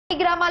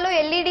గ్రామాల్లో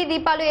ఎల్ఈడి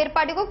దీపాలు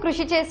ఏర్పాటుకు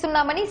కృషి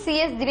చేస్తున్నామని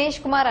సిఎస్ దినేష్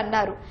కుమార్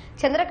అన్నారు.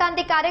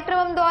 చంద్రకాంతి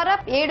కార్యక్రమం ద్వారా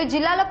 7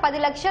 జిల్లాల్లో 10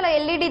 లక్షల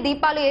ఎల్ఈడి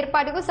దీపాలు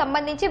ఏర్పాటుకు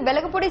సంబంధించి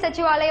వెలగపూడి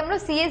సచివాలయంలో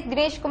సిఎస్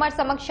దినేష్ కుమార్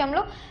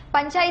సమక్షంలో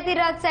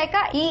పంచాయతీరాజ్ శాఖ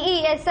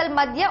s.EESL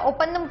మధ్య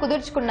ఒప్పందం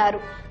కుదుర్చుకున్నారు.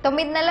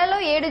 9 నెలల్లో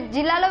 7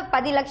 జిల్లాల్లో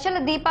 10 లక్షల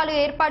దీపాలు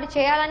ఏర్పాటు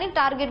చేయాలని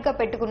టార్గెట్ గా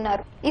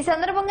పెట్టుకున్నారు. ఈ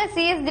సందర్భంగా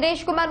సిఎస్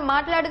దినేష్ కుమార్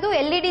మాట్లాడుతూ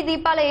ఎల్ఈడి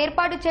దీపాల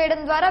ఏర్పాటు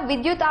చేయడం ద్వారా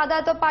విద్యుత్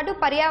ఆదాతో పాటు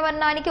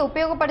పర్యావరణానికి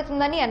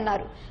ఉపయోగపడుతుందని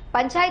అన్నారు.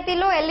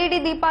 పంచాయతీల్లో ఎల్ఈడి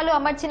దీపాలు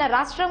అమర్చిన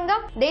రాష్ట్రంగా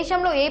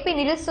దేశంలో ఏపీ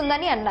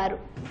నిలుస్తుందని అన్నారు.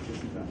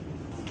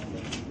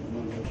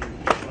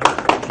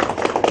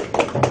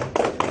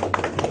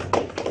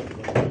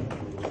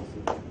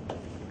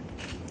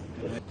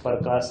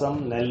 Prakasam,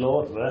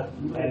 Nellore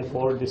and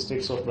 4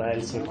 districts of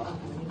Rayalaseema.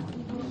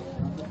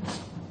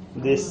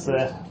 These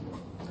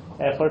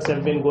efforts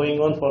have been going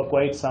on for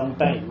quite some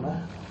time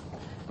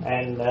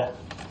and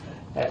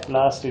at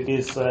last it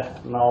is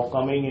now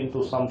coming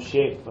into some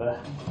shape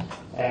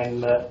and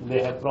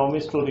they have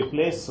promised to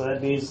replace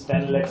these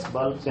 10 lakhs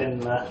bulbs in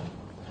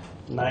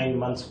 9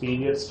 months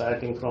period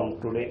starting from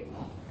today.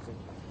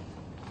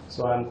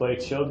 So I am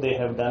quite sure they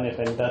have done a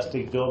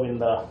fantastic job in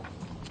the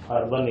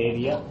urban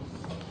area.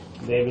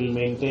 They will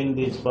maintain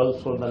these bulbs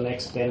for the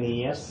next 10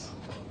 years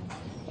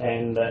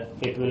and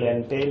it will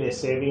entail a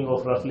saving of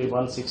roughly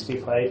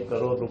 165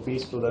 crore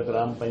rupees to the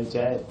Gram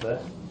Panchayat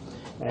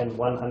and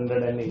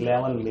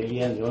 111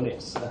 million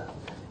units.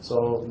 So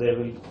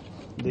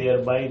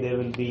thereby there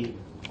will be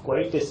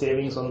quite a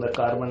savings on the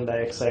carbon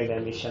dioxide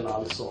emission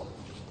also.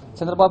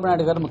 Chandrababu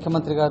Naidu గారు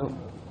ముఖ్యమంత్రి గారు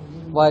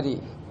వారి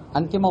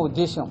అంతిమ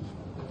ఉద్దేశం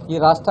ఈ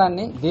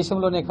రాష్ట్రాన్ని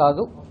దేశంలోనే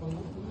కాదు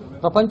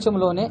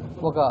ప్రపంచంలోనే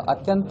ఒక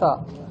అత్యంత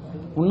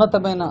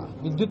ఉన్నతమైన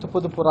విద్యుత్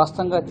పొదుపు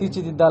రాష్ట్రంగా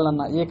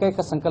తీర్చిదిద్దాలన్న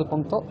ఏకైక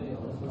సంకల్పంతో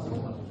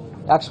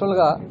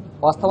యాక్చువల్గా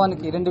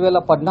వాస్తవానికి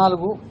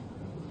 2014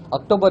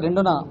 అక్టోబర్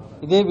 2న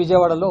ఇదే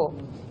విజయవాడలో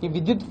ఈ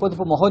విద్యుత్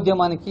పొదుపు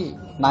మహోద్యమానికి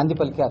నాంది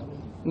పలికారు.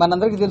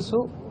 మనందరికీ తెలుసు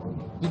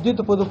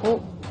విద్యుత్ పొదుపు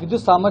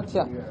విద్యుత్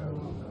సామర్థ్య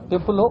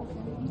పెంపులో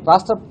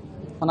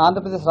మన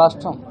ఆంధ్రప్రదేశ్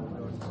రాష్ట్రం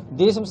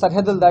దేశం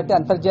సరిహద్దులు దాటి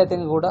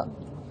అంతర్జాతీయంగా కూడా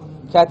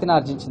ఖ్యాతిని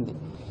ఆర్జించింది.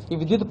 ఈ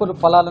విద్యుత్ పొదుపు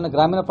ఫలాలను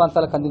గ్రామీణ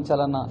ప్రాంతాలకు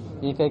అందించాలన్న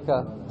ఏకైక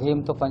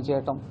ధ్యేయంతో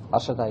పనిచేయటం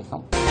హర్షదాయకం.